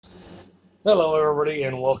Hello, everybody,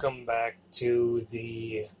 and welcome back to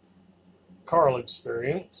the Carl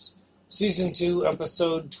Experience, Season 2,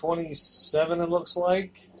 Episode 27, it looks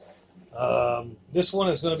like. This one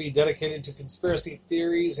is going to be dedicated to conspiracy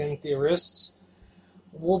theories and theorists.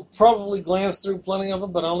 We'll probably glance through plenty of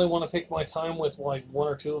them, but I only want to take my time with like one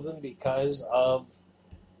or two of them because of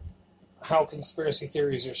how conspiracy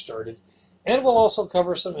theories are started. And we'll also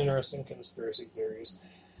cover some interesting conspiracy theories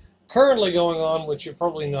currently going on, which you're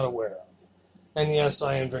probably not aware of. And yes,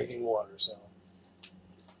 I am drinking water, so.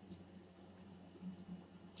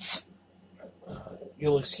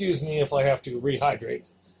 You'll excuse me if I have to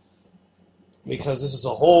rehydrate, because this is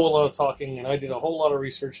a whole lot of talking, and I did a whole lot of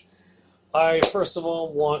research. I, first of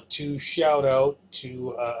all, want to shout out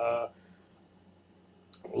to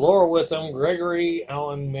Laura Witham, Gregory,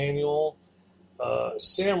 Alan Manuel,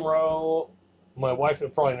 Sam Rowe, my wife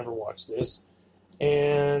would probably never watch this,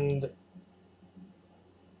 and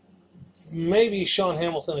maybe Sean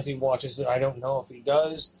Hamilton if he watches it. I don't know if he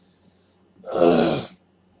does. But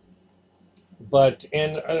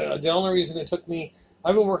the only reason it took me,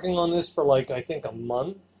 I've been working on this for like, I think a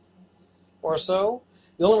month or so.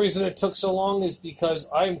 The only reason it took so long is because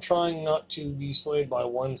I'm trying not to be swayed by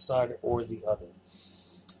one side or the other.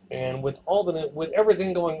 And with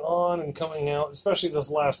everything going on and coming out, especially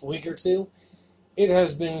this last week or two, it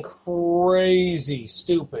has been crazy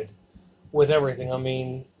stupid with everything. I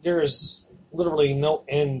mean, there is literally no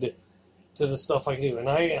end to the stuff I do. And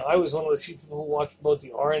I was one of the few people who watched both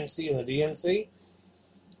the RNC and the DNC.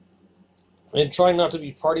 And trying not to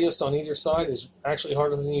be partyist on either side is actually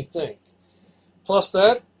harder than you think. Plus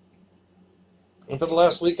that, and for the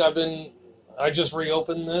last week I just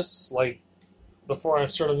reopened this, like, before I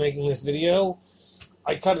started making this video.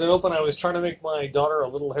 I cut it open. I was trying to make my daughter a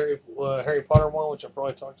little Harry Potter one, which I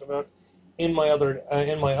probably talked about in my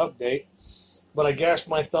update. But I gashed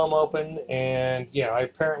my thumb open, and yeah,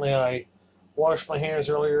 I washed my hands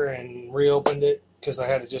earlier and reopened it because I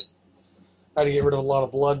had to get rid of a lot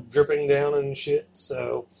of blood dripping down and shit.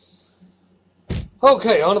 So,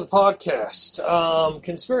 okay, on to the podcast.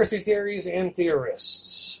 Conspiracy theories and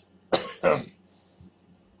theorists.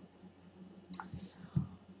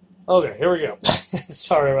 Okay, here we go.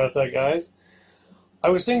 Sorry about that, guys. I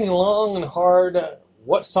was thinking long and hard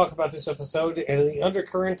what to talk about this episode, and in the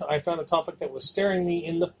undercurrent, I found a topic that was staring me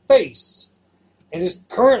in the face and is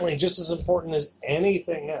currently just as important as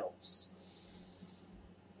anything else.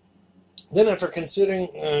 Then, after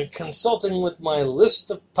consulting with my list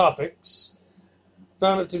of topics,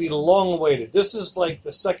 found it to be long-awaited. This is like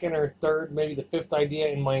the second or third, maybe the fifth idea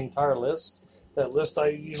in my entire list. That list I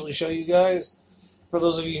usually show you guys. For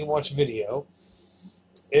those of you who watch video,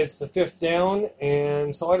 it's the fifth down,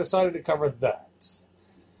 and so I decided to cover that.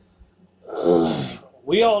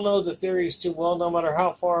 We all know the theories too well, no matter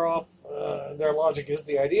how far off their logic is.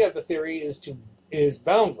 The idea of the theory is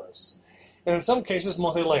boundless, and in some cases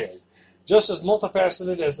multi-layered. Just as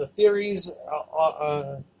multifaceted as the theories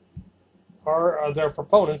are their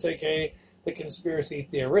proponents, aka the conspiracy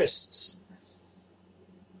theorists.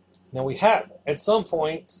 Now we have, at some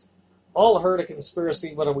point, all heard a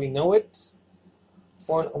conspiracy, whether we know it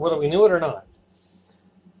or not.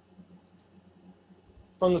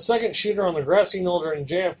 From the second shooter on the grassy knoll during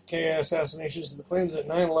JFK assassinations to the claims that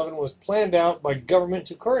 9/11 was planned out by government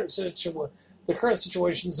to the current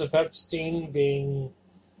situations of Epstein being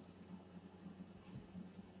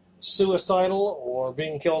suicidal or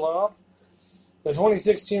being killed off, the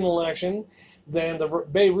 2016 election, then the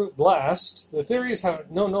Beirut blast, the theories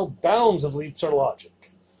have no bounds of leaps or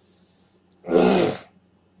logic.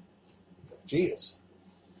 Jeez.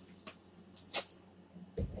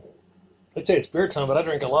 I'd say it's beer time, but I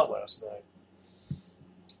drank a lot last night.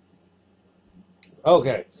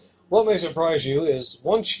 Okay. What may surprise you is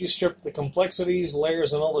once you strip the complexities,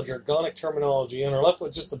 layers, and all the jargonic terminology and are left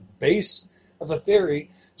with just the base of the theory,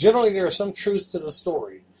 generally there is some truth to the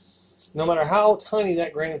story. No matter how tiny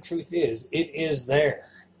that grain of truth is, it is there.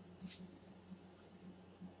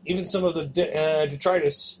 Even some of the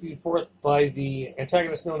detritus spewed forth by the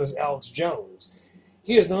antagonist known as Alex Jones.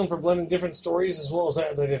 He is known for blending different stories as well as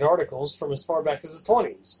outdated articles from as far back as the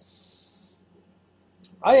 20s.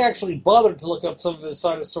 I actually bothered to look up some of his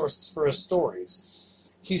cited sources for his stories.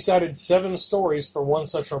 He cited 7 stories for one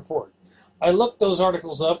such report. I looked those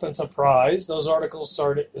articles up and surprised, those articles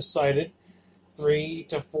cited 3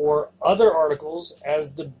 to 4 other articles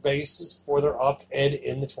as the basis for their op-ed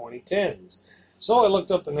in the 2010s. So I looked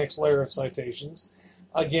up the next layer of citations.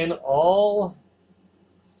 Again, all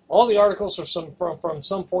the articles are from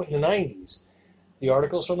some point in the 90s. The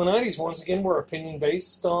articles from the 90s, once again, were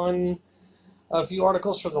opinion-based on a few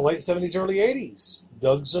articles from the late 70s, early 80s.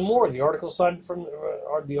 dug some more. The articles cited from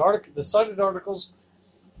the cited articles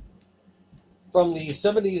from the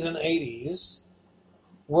 70s and 80s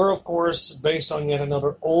were, of course, based on yet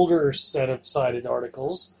another older set of cited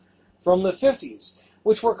articles from the 50s,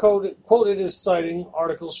 which were quoted as citing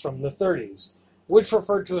articles from the 30s, which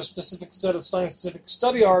referred to a specific set of scientific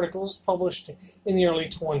study articles published in the early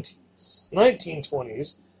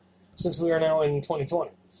 1920s, since we are now in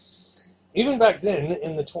 2020. Even back then,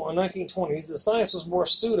 in the 1920s, the science was more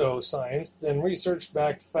pseudoscience than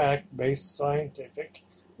research-backed, fact-based scientific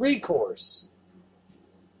recourse.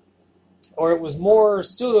 Or it was more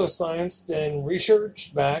pseudoscience than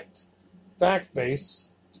research-backed,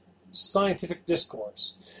 fact-based scientific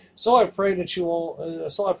discourse. So I pray that you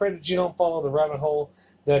don't follow the rabbit hole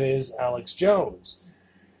that is Alex Jones.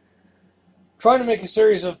 Trying to make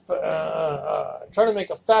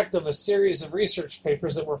a fact of a series of research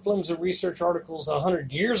papers that were flimsy research articles 100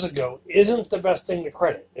 years ago isn't the best thing to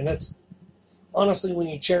credit, and that's honestly when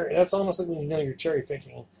you know you're cherry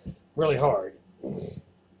picking really hard.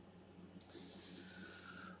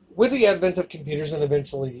 With the advent of computers and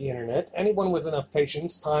eventually the internet, anyone with enough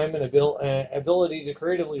patience, time, and ability to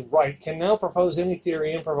creatively write can now propose any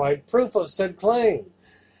theory and provide proof of said claim.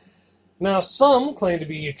 Now, some claim to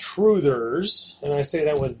be truthers, and I say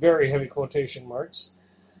that with very heavy quotation marks,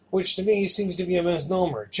 which to me seems to be a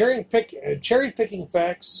misnomer. Cherry-picking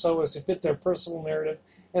facts so as to fit their personal narrative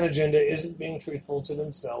and agenda isn't being truthful to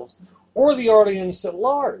themselves or the audience at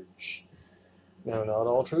large. Now, not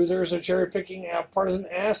all truthers are cherry-picking partisan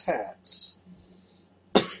asshats.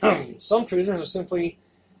 Some truthers are simply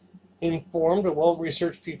informed and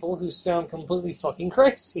well-researched people who sound completely fucking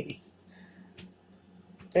crazy.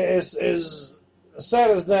 As sad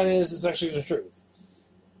as that is, it's actually the truth.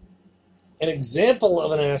 An example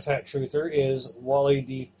of an asshat truther is Wally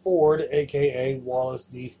D. Ford, a.k.a. Wallace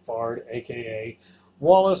D. Fard, a.k.a.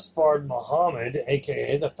 Wallace Fard Muhammad,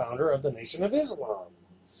 a.k.a. the founder of the Nation of Islam.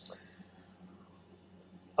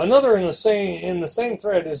 Another in the same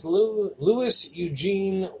thread is Louis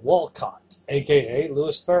Eugene Walcott, a.k.a.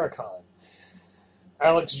 Louis Farrakhan.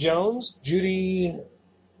 Alex Jones, Judy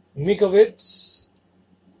Mikovits,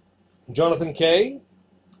 Jonathan Kay,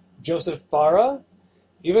 Joseph Barra,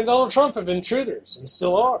 even Donald Trump have been truthers and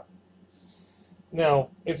still are. Now,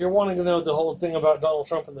 if you're wanting to know the whole thing about Donald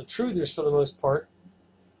Trump and the truthers for the most part,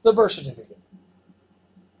 the birth certificate.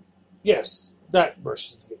 Yes, that birth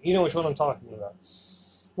certificate. You know which one I'm talking about.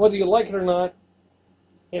 Whether you like it or not,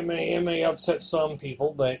 it may upset some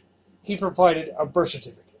people, but he provided a birth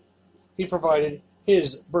certificate. He provided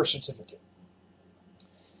his birth certificate.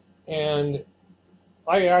 And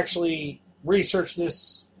I actually researched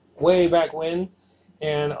this way back when,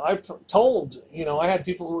 and I had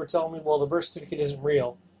people who were telling me, well, the birth certificate isn't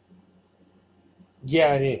real.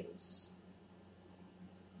 Yeah, it is.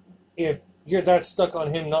 If you're that stuck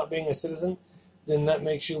on him not being a citizen, then that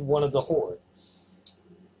makes you one of the horde.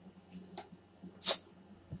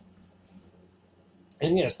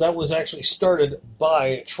 And yes, that was actually started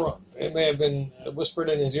by Trump. It may have been whispered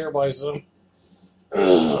in his ear by some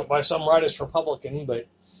rightist Republican, but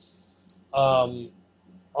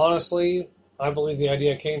honestly, I believe the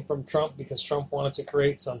idea came from Trump because Trump wanted to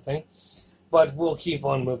create something, but we'll keep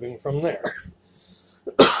on moving from there.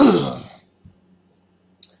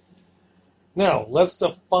 Now, let's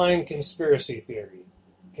define conspiracy theory.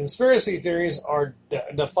 Conspiracy theories are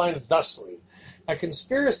defined thusly. A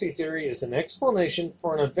conspiracy theory is an explanation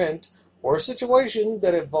for an event or situation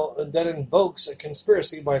that invokes a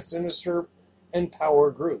conspiracy by sinister and power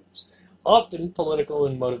groups, often political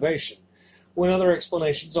in motivation, when other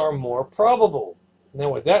explanations are more probable. Now,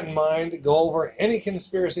 with that in mind, go over any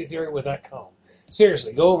conspiracy theory with that comb.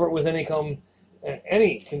 Seriously, go over it with any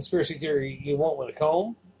conspiracy theory you want with a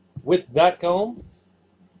comb, with that comb.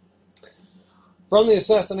 From the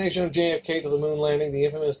assassination of JFK to the moon landing, the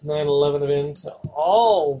infamous 9/11 event,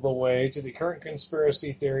 all the way to the current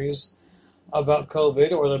conspiracy theories about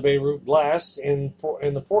COVID or the Beirut blast in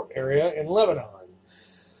the port area in Lebanon.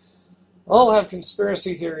 All have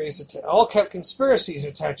conspiracies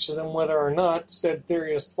attached to them, whether or not said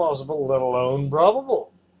theory is plausible, let alone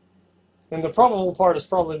probable. And the probable part is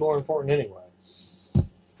probably more important anyway.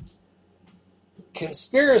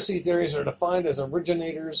 Conspiracy theories are defined as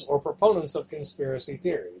originators or proponents of conspiracy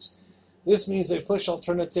theories. This means they push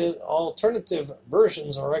alternative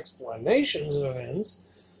versions or explanations of events.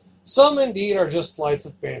 Some, indeed, are just flights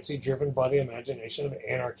of fancy driven by the imagination of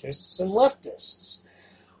anarchists and leftists,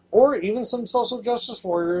 or even some social justice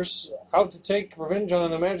warriors out to take revenge on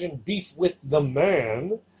an imagined beef with the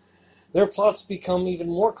man. Their plots become even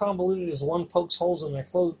more convoluted as one pokes holes in their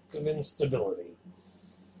cloak of instability.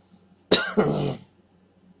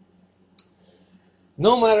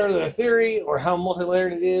 No matter the theory or how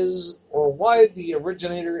multi-layered it is, or why the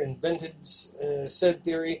originator invented said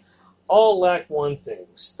theory, all lack one thing: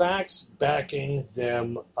 facts backing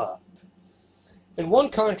them up. And one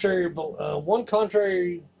contrary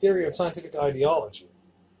theory of scientific ideology.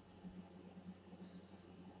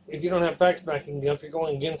 If you don't have facts backing you up, you're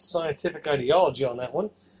going against scientific ideology on that one.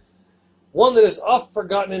 One that is oft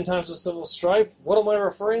forgotten in times of civil strife. What am I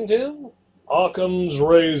referring to? Occam's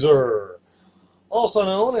razor. Also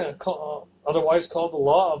known, otherwise called the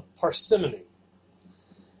law of parsimony.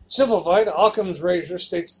 Simplified, Occam's razor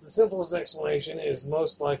states the simplest explanation is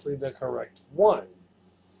most likely the correct one.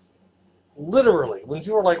 Literally, when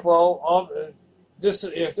people are like, well,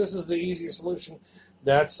 if this is the easy solution,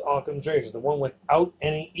 that's Occam's razor, the one without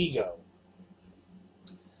any ego.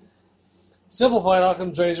 Simplified,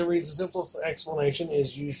 Occam's razor reads the simplest explanation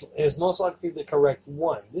is most likely the correct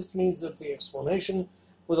one. This means that the explanation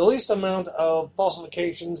with the least amount of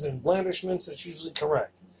falsifications and blandishments is usually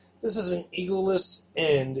correct. This is an egoless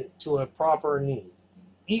end to a proper need.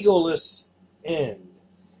 Egoless end.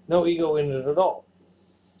 No ego in it at all.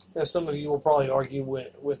 Now, some of you will probably argue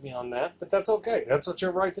with me on that, but that's okay. That's what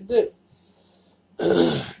you're right to do.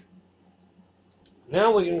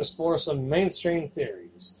 Now we can explore some mainstream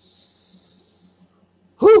theories.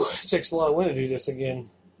 Whew, it takes a lot of wind to do this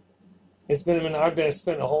again. It's been a minute. I've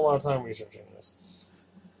spent a whole lot of time researching this.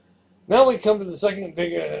 Now we come to the second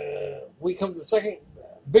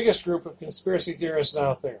biggest group of conspiracy theorists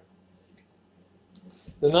out there.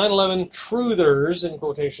 The 9/11 truthers, in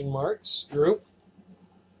quotation marks, group.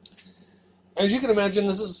 As you can imagine,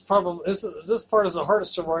 this part is the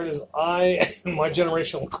hardest to write as I and my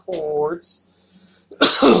generational cohorts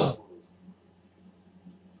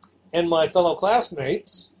and my fellow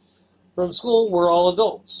classmates from school were all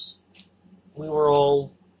adults. We were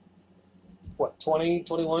all, 20,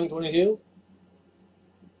 21, 22?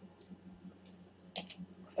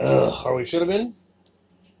 Or we should have been.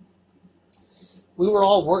 We were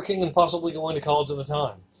all working and possibly going to college at the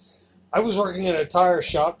time. I was working at a tire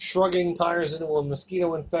shop, shrugging tires into a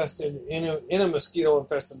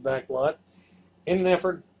mosquito-infested back lot, in an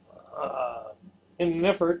effort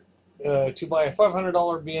to buy a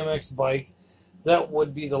 $500 BMX bike. That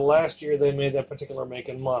would be the last year they made that particular make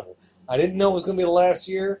and model. I didn't know it was going to be the last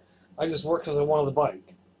year. I just worked because I wanted the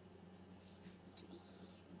bike.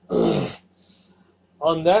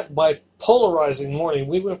 On that bipolarizing morning,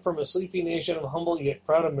 we went from a sleepy nation of humble yet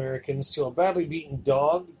proud Americans to a badly beaten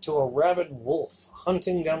dog to a rabid wolf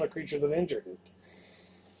hunting down the creature that injured it.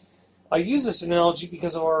 I use this analogy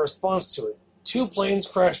because of our response to it. 2 planes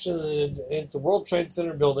crashed into the World Trade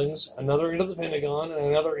Center buildings, another into the Pentagon, and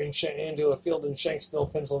another into a field in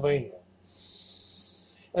Shanksville, Pennsylvania.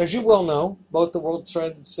 As you well know, both the World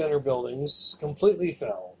Trade Center buildings completely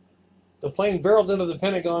fell. The plane barreled into the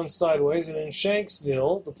Pentagon sideways, and in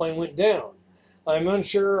Shanksville, the plane went down. I'm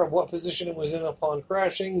unsure of what position it was in upon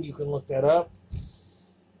crashing. You can look that up.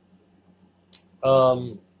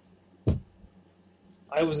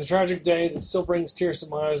 It was a tragic day that still brings tears to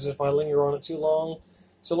my eyes if I linger on it too long.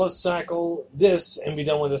 So let's tackle this and be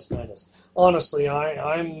done with this madness. Honestly,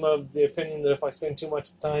 I'm of the opinion that if I spend too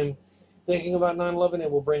much time thinking about 9/11,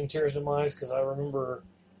 it will bring tears to my eyes because I remember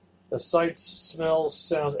the sights, smells,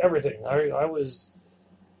 sounds, everything. I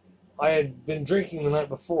had been drinking the night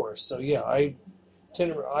before, so yeah, I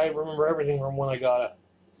remember everything from when I got up.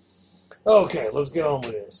 Okay, let's get on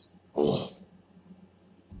with this.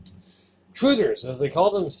 Truthers, as they call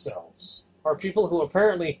themselves, are people who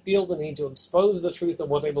apparently feel the need to expose the truth of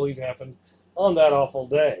what they believe happened on that awful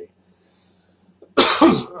day.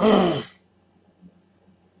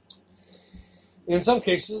 In some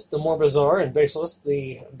cases, the more bizarre and baseless,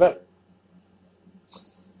 the better.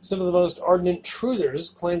 Some of the most ardent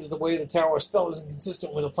truthers claim that the way the tower was fell is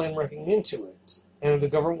inconsistent with a plane wrecking into it, and that the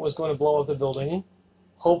government was going to blow up the building,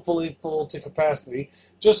 hopefully full to capacity,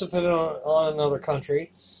 just to put it on another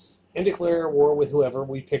country, and declare war with whoever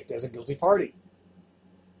we picked as a guilty party.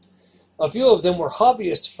 A few of them were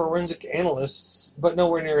hobbyist forensic analysts, but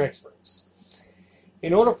nowhere near experts.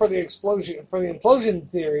 In order for the implosion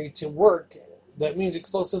theory to work, that means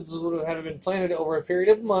explosives would have been planted over a period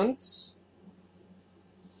of months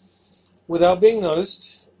without being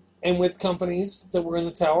noticed, and with companies that were in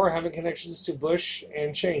the tower having connections to Bush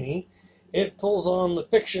and Cheney. It pulls on the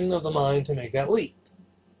fiction of the mind to make that leap.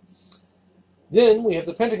 Then we have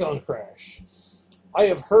the Pentagon crash. I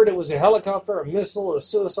have heard it was a helicopter, a missile, a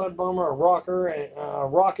suicide bomber, a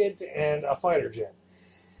rocket, and a fighter jet.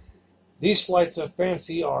 These flights of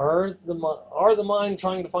fancy are the mind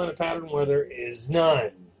trying to find a pattern where there is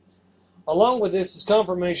none. Along with this is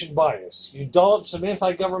confirmation bias. You dollop some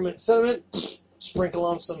anti-government sentiment, sprinkle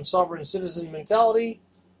on some sovereign citizen mentality,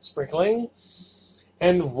 sprinkling,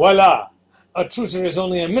 and voila! A truther is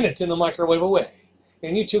only a minute in the microwave away.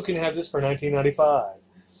 And you too can have this for $19.95.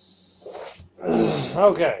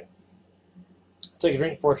 Okay. Take a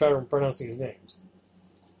drink before I try to pronounce these names.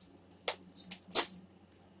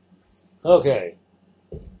 Okay.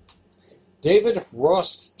 David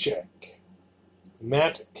Rostchek,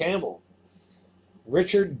 Matt Campbell,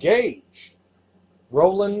 Richard Gage,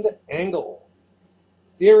 Roland Engel,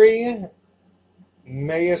 Theory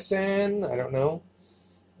Mayasan, I don't know,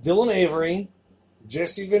 Dylan Avery,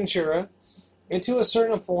 Jesse Ventura, and to a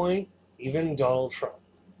certain point, even Donald Trump.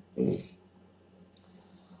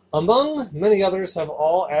 Among many others have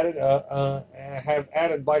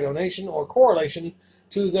added by donation or correlation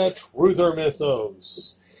to the truther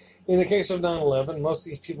mythos. In the case of 9/11, most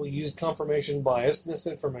of these people used confirmation bias,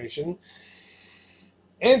 misinformation,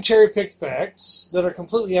 and cherry-picked facts that are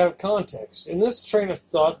completely out of context. In this train of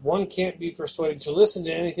thought, one can't be persuaded to listen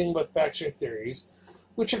to anything but factual theories,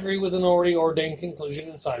 which agree with an already ordained conclusion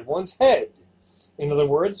inside one's head. In other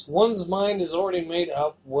words, one's mind is already made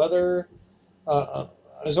up,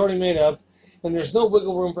 and there's no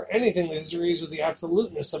wiggle room for anything that disagrees with the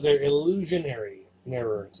absoluteness of their illusionary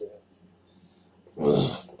narrative.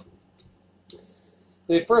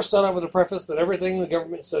 They first start out with a preface that everything the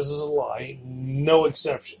government says is a lie, no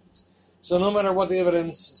exceptions. So no matter what the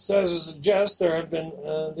evidence says or suggests, there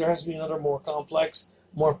has to be another more complex,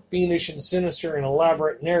 more fiendish and sinister and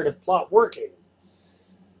elaborate narrative plot working.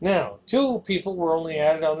 Now, 2 people were only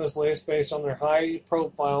added on this list based on their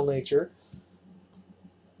high-profile nature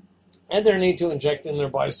and their need to inject in their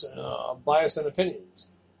bias and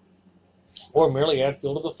opinions, or merely add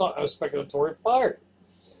fuel to the speculatory fire.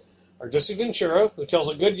 Or Jesse Ventura, who tells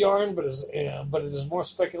a good yarn, but it is more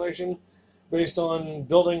speculation based on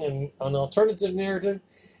building an alternative narrative,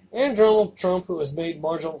 and Donald Trump, who has made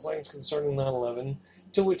marginal claims concerning 9/11,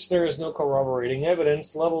 to which there is no corroborating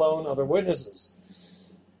evidence, let alone other witnesses.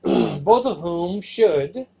 Both of whom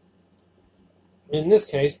should, in this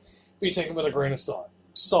case, be taken with a grain of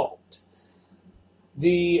salt.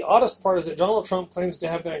 The oddest part is that Donald Trump claims to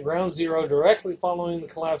have been at ground zero directly following the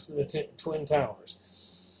collapse of the Twin Towers.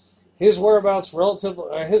 His whereabouts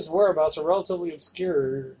are relatively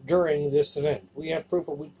obscure during this event. We have proof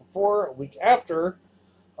a week before, a week after,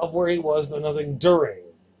 of where he was, but nothing during.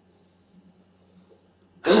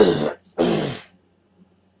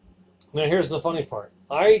 Now here's the funny part.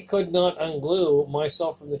 I could not unglue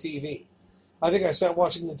myself from the TV. I think I sat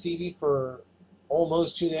watching the TV for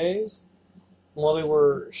almost 2 days while they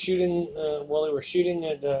were shooting.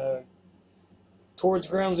 At towards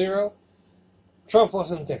Ground Zero. Trump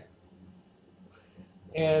wasn't there,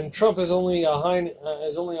 and Trump is only a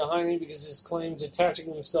heiny because his claims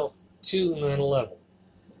attaching himself to 9/11.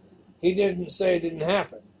 He didn't say it didn't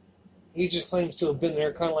happen. He just claims to have been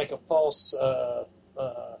there, kind of like a false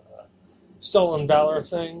stolen valor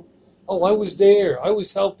thing. Oh, I was there. I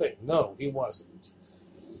was helping. No, he wasn't.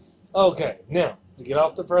 Okay, now, to get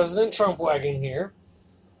off the President Trump wagon here.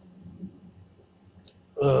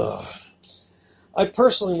 I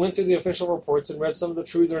personally went through the official reports and read some of the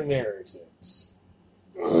truther narratives.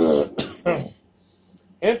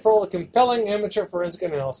 And for all the compelling amateur forensic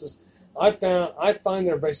analysis, I find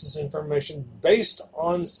their basis information based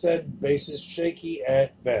on said basis shaky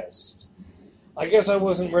at best. I guess I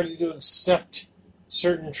wasn't ready to accept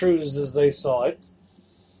certain truths as they saw it.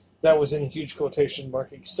 That was in huge quotation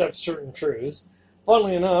mark, accept certain truths.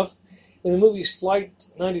 Funnily enough, in the movies Flight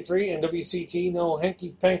 93 and WCT, no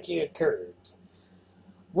hanky-panky occurred.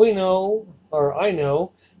 I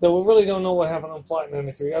know, that we really don't know what happened on Flight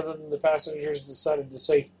 93, other than the passengers decided to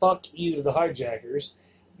say fuck you to the hijackers,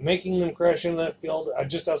 making them crash into that field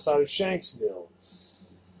just outside of Shanksville.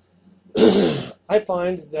 I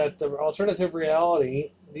find that the alternative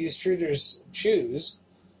reality these truthers choose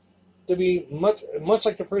to be much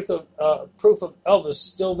like the proof of Elvis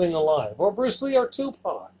still being alive, or Bruce Lee, or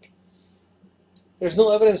Tupac. There's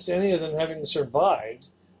no evidence to any of them having survived,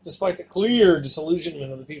 despite the clear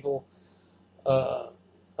disillusionment of the people,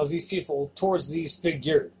 of these people towards these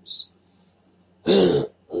figures.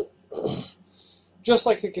 Just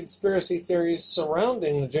like the conspiracy theories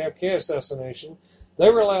surrounding the JFK assassination, they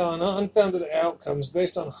rely on unfounded outcomes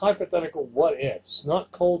based on hypothetical what-ifs,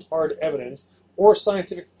 not cold, hard evidence or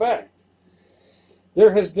scientific fact.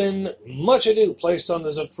 There has been much ado placed on the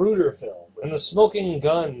Zapruder film and the smoking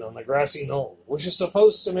gun on the grassy knoll, which is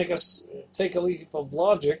supposed to make us take a leap of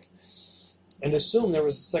logic and assume there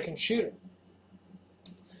was a second shooter.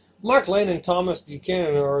 Mark Lane and Thomas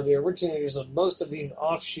Buchanan are the originators of most of these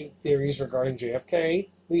offshoot theories regarding JFK,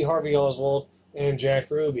 Lee Harvey Oswald, and Jack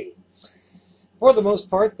Ruby. For the most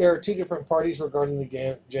part, there are two different parties regarding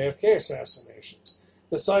the JFK assassinations.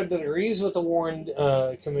 The side that agrees with the Warren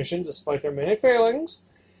Commission despite their many failings,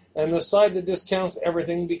 and the side that discounts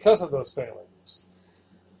everything because of those failings.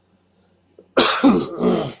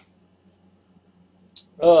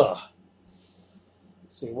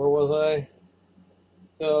 See, where was I?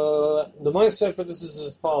 The mindset for this is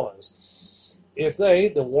as follows. If they,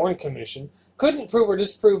 the Warren Commission, couldn't prove or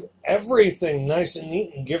disprove everything nice and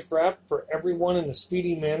neat and gift wrapped for everyone in a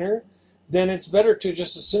speedy manner, then it's better to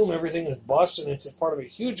just assume everything is botched and it's a part of a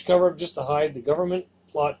huge cover-up just to hide the government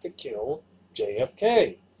plot to kill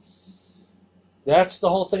JFK. That's the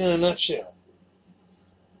whole thing in a nutshell.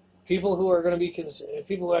 People who are going to be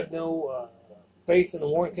people who had no faith in the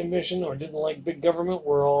Warren Commission or didn't like big government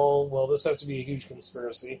were all, well, this has to be a huge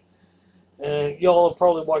conspiracy. And y'all have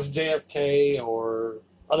probably watched JFK or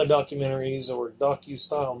other documentaries or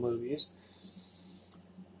docu-style movies.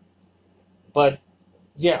 But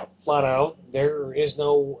yeah, flat out, there is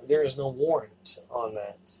no warrant on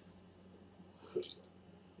that.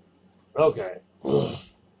 Okay.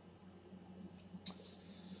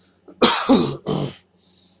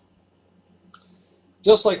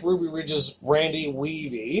 Just like Ruby Ridge's Randy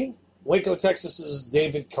Weavy, Waco, Texas's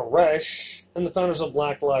David Koresh, and the founders of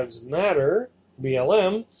Black Lives Matter,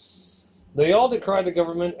 BLM, they all decry the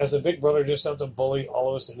government as a big brother just out to bully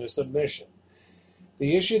all of us into submission.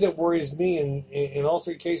 The issue that worries me in all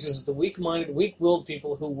three cases is the weak-minded, weak-willed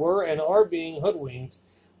people who were and are being hoodwinked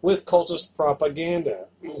with cultist propaganda.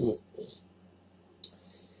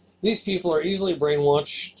 These people are easily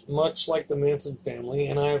brainwashed, much like the Manson family,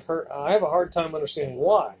 and I have a hard time understanding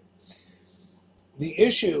why. The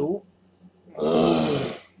issue,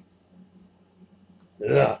 the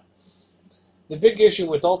big issue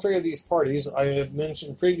with all three of these parties I have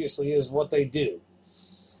mentioned previously is what they do.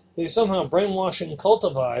 They somehow brainwash and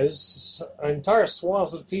cultivize entire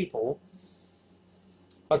swaths of people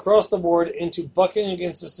across the board into bucking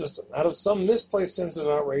against the system out of some misplaced sense of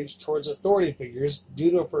outrage towards authority figures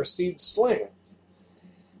due to a perceived slant.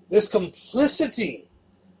 This complicity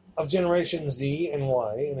of Generation Z and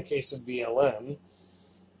Y, in the case of BLM,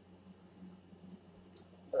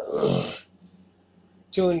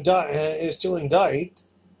 is to indict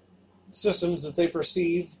systems that they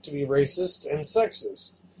perceive to be racist and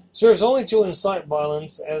sexist, serves only to incite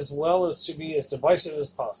violence as well as to be as divisive as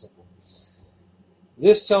possible.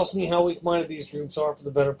 This tells me how weak-minded these groups are for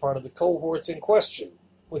the better part of the cohorts in question,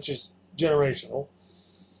 which is generational.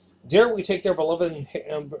 Dare we take their beloved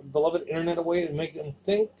internet away and make them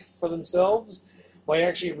think for themselves by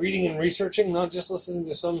actually reading and researching, not just listening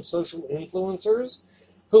to some social influencers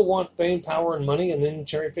who want fame, power, and money and then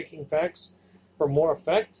cherry-picking facts for more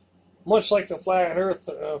effect? Much like the Flat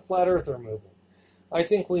Earther movement. I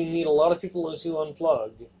think we need a lot of people to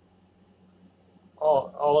unplug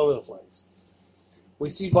all over the place. We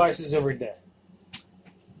see biases every day.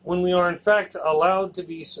 When we are in fact allowed to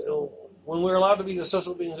be, when we're allowed to be the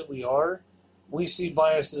social beings that we are, we see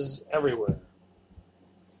biases everywhere.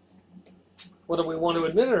 Whether we want to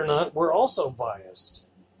admit it or not, we're also biased.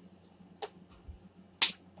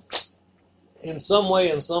 In some way,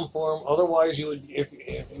 in some form. Otherwise, you would, if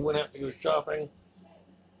you went out to go shopping,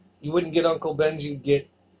 you wouldn't get Uncle Ben's. You'd get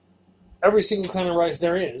every single kind of rice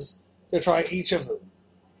there is to try each of them.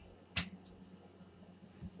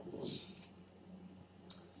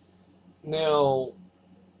 Now,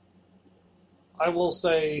 I will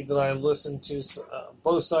say that I listened to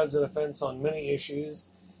both sides of the fence on many issues,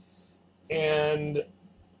 and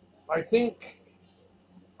I think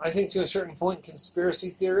to a certain point,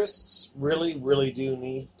 conspiracy theorists really, really do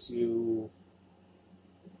need to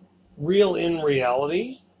reel in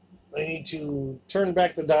reality. They need to turn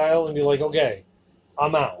back the dial and be like, okay,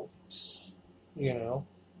 I'm out, you know?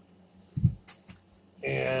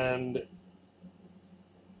 And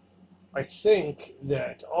I think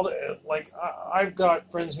that I've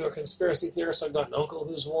got friends who are conspiracy theorists. I've got an uncle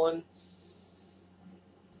who's one.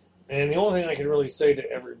 And the only thing I can really say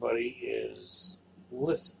to everybody is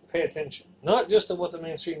listen, pay attention. Not just to what the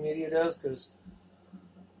mainstream media does, because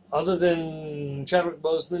other than Chadwick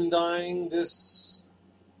Boseman dying this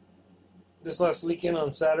last weekend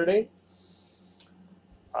on Saturday,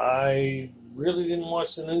 I really didn't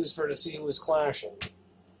watch the news to see who was clashing.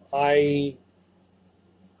 I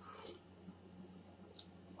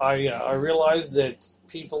realize that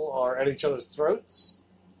people are at each other's throats.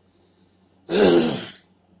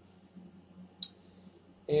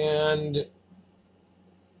 And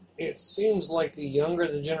it seems like the younger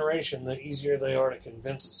the generation, the easier they are to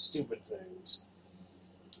convince of stupid things.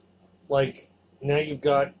 Like, now you've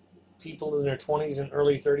got people in their 20s and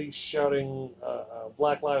early 30s shouting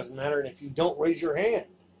Black Lives Matter, and if you don't raise your hand,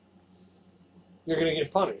 you're going to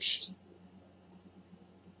get punished.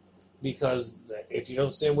 Because if you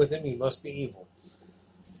don't stand with him, you must be evil.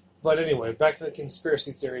 But anyway, back to the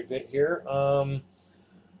conspiracy theory bit here.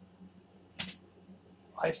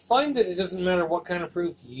 I find that it doesn't matter what kind of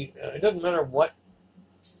proof it doesn't matter what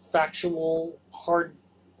factual, hard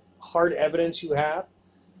evidence you have.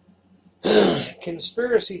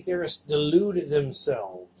 Conspiracy theorists delude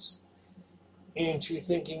themselves into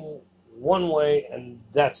thinking one way, and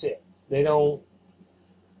that's it. They don't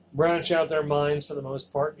branch out their minds for the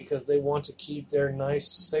most part because they want to keep their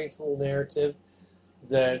nice, safe little narrative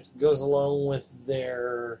that goes along with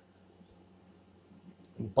their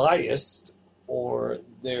bias or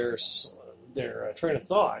their train of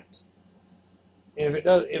thought. And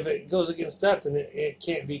if it goes against that, then it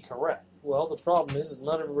can't be correct. Well, the problem is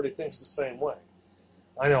not everybody thinks the same way.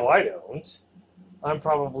 I know I don't. I'm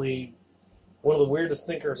probably one of the weirdest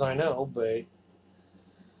thinkers I know, but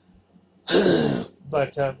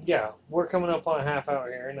yeah, we're coming up on a half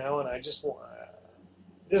hour here now, and I just want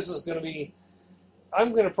this is going to be.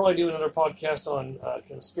 I'm going to probably do another podcast on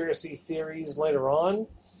conspiracy theories later on,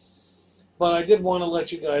 but I did want to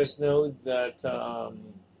let you guys know that I'm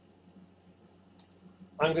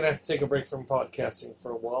going to have to take a break from podcasting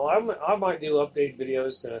for a while. I might do update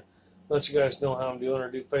videos to let you guys know how I'm doing,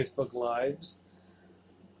 or do Facebook Lives.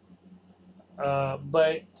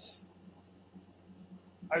 But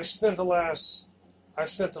I've spent the last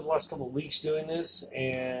couple of weeks doing this,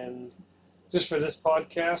 and just for this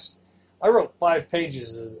podcast, I wrote 5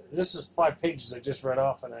 pages. This is 5 pages I just read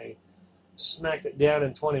off, and I smacked it down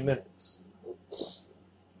in 20 minutes.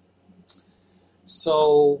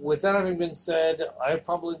 So, with that having been said, I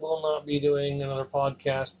probably will not be doing another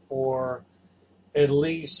podcast for at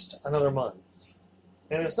least another month.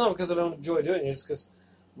 And it's not because I don't enjoy doing it, it's because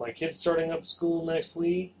my kid's starting up school next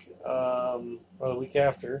week, or the week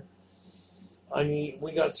after.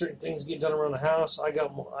 We got certain things to get done around the house. I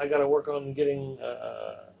got to work on getting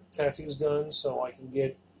tattoos done so I can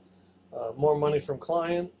get more money from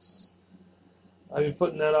clients. I've been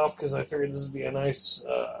putting that off because I figured this would be a nice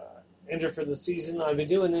enter for the season. I've been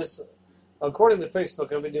doing this, according to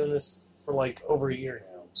Facebook, I've been doing this for like over a year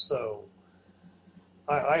now. So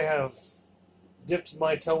I have dipped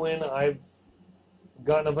my toe in. I've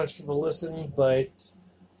gotten a bunch of people to listen, but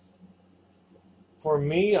for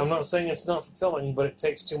me, I'm not saying it's not fulfilling, but it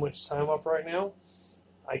takes too much time up right now.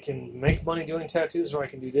 I can make money doing tattoos, or I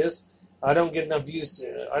can do this. I don't get enough views.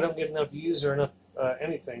 I don't get enough views or enough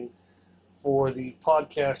anything for the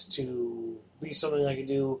podcast to be something I can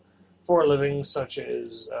do for a living, such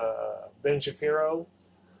as Ben Shapiro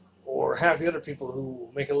or half the other people who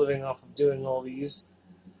make a living off of doing all these.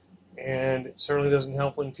 And it certainly doesn't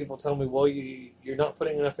help when people tell me, well, you're not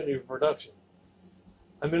putting enough into your production.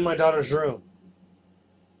 I'm in my daughter's room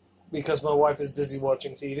because my wife is busy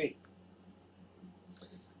watching TV.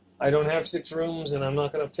 I don't have 6 rooms, and I'm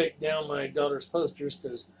not going to take down my daughter's posters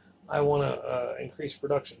because I want to increase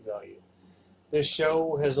production value. This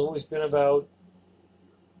show has always been about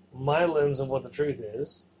my lens of what the truth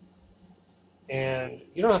is, and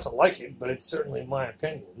you don't have to like it, but it's certainly my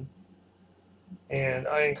opinion. And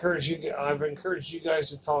I've encouraged you guys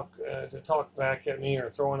to talk back at me or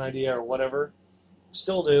throw an idea or whatever.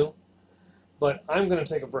 Still do, but I'm going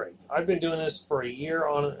to take a break. I've been doing this for a year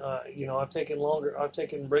on. I've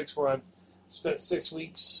taken breaks where I've spent 6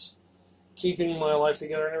 weeks keeping my life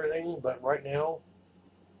together and everything. But right now,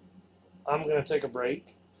 I'm going to take a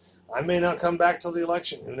break. I may not come back till the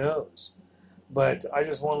election. Who knows? But I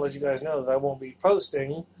just want to let you guys know that I won't be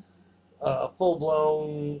posting a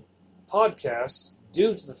full-blown podcast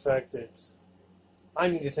due to the fact that I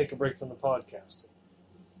need to take a break from the podcasting.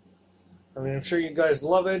 I mean, I'm sure you guys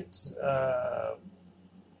love it.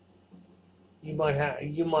 You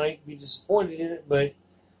might be disappointed in it, but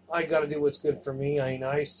I got to do what's good for me. I mean,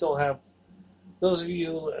 I still have those of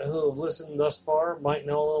you who have listened thus far might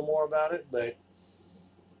know a little more about it, but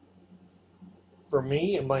for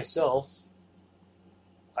me and myself,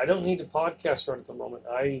 I don't need to podcast right at the moment.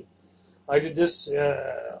 I did this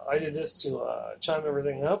to chime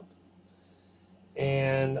everything up,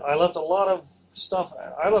 and I left a lot of stuff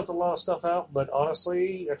out. But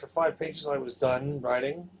honestly, after 5 pages, I was done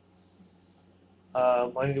writing. I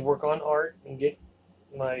need to work on art and get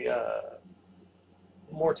my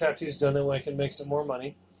more tattoos done, that way I can make some more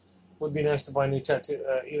money. Would be nice to buy new tattoo,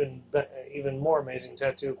 even more amazing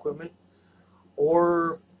tattoo equipment,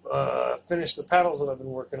 or finish the paddles that I've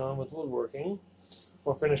been working on with woodworking,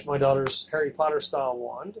 or finish my daughter's Harry Potter style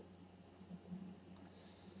wand.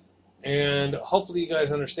 And hopefully you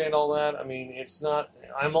guys understand all that. I mean, it's not...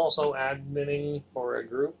 I'm also adminning for a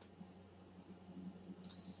group.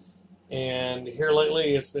 And here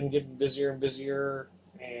lately, it's been getting busier and busier.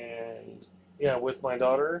 And, yeah, with my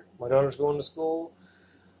daughter. My daughter's going to school.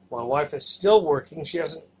 My wife is still working. She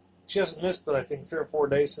hasn't missed, but I think 3 or 4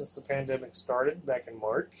 days since the pandemic started back in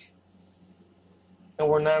March. And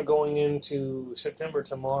we're now going into September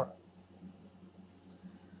tomorrow.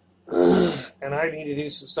 And I need to do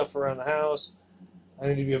some stuff around the house. I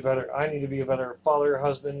need to be a better father,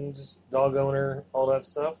 husband, dog owner, all that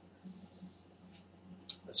stuff.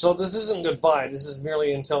 So this isn't goodbye. This is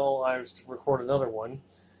merely until I record another one.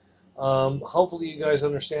 Hopefully you guys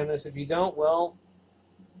understand this. If you don't, well,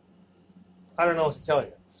 I don't know what to tell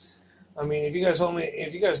you. I mean, if you guys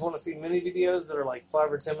want to see mini videos that are like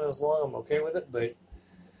 5 or 10 minutes long, I'm okay with it. But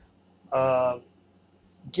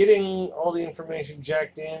getting all the information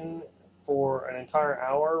jacked in for an entire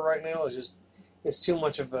hour right now it's too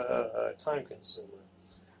much of a time consumer.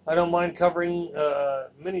 I don't mind covering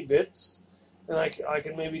mini bits, and I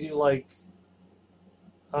can maybe do like,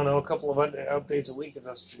 I don't know, a couple of updates a week if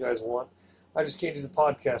that's what you guys want. I just can't do the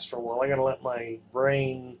podcast for a while. I got to let my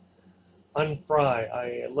brain unfry.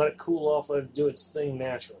 I let it cool off, let it do its thing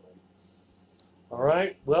naturally. All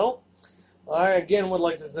right. Well, I again would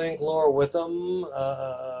like to thank Laura Witham,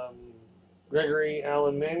 Gregory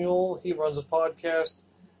Allen Manuel. He runs a podcast,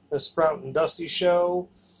 the Sprout and Dusty Show.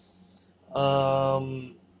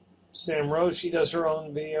 Sam Rose, she does her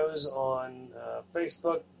own videos on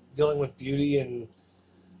Facebook dealing with beauty and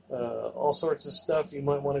all sorts of stuff. You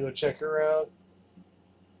might want to go check her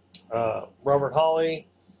out. Robert Hawley,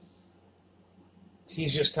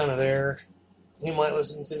 he's just kind of there. He might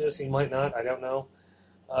listen to this, he might not, I don't know.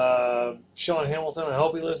 Sean Hamilton, I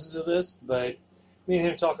hope he listens to this, but me and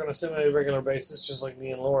him talk on a semi-regular basis, just like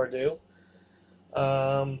me and Laura do.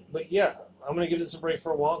 But yeah, I'm going to give this a break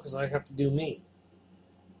for a while because I have to do me.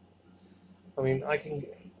 I mean, I can...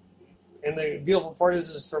 And the beautiful part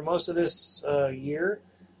is for most of this year,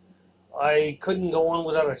 I couldn't go on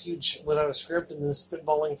without a script and then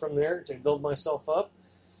spitballing from there to build myself up.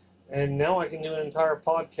 And now I can do an entire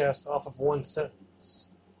podcast off of one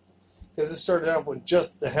sentence. Because it started out with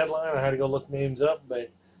just the headline. I had to go look names up,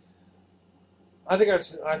 but I think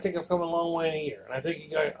I've come a long way in a year.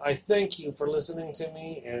 And I thank you for listening to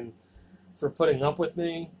me and for putting up with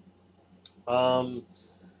me.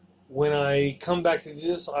 When I come back to do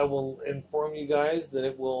this, I will inform you guys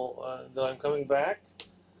that that I'm coming back.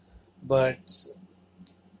 But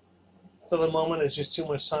for the moment, it's just too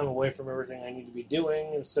much time away from everything I need to be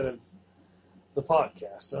doing instead of the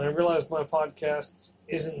podcast. And I realize my podcast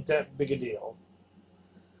isn't that big a deal,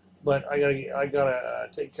 but I gotta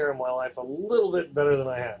take care of my life a little bit better than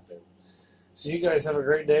I have been. So you guys have a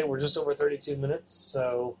great day. We're just over 32 minutes,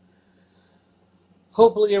 so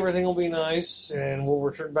hopefully everything will be nice and we'll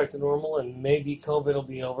return back to normal, and maybe COVID will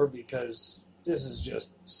be over because this is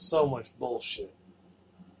just so much bullshit.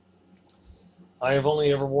 I have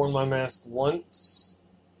only ever worn my mask once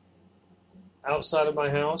outside of my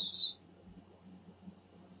house.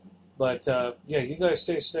 But, yeah, you guys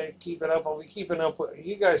stay safe. Keep it up. I'll be keeping up with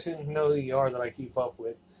you guys who know who you are that I keep up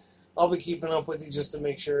with. I'll be keeping up with you just to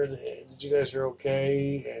make sure that you guys are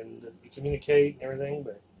okay and you communicate and everything.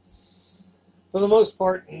 But for the most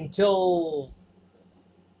part, until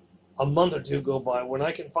a month or two go by, when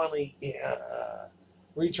I can finally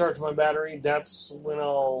recharge my battery, that's when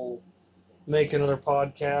I'll make another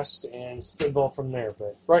podcast and spitball from there.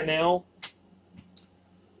 But right now,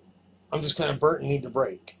 I'm just kind of burnt and need the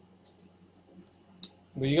break.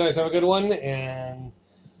 But you guys have a good one, and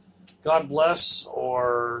God bless,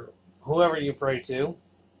 or whoever you pray to.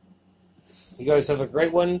 You guys have a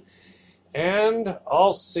great one, and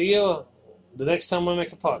I'll see you the next time I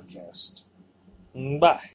make a podcast. Bye.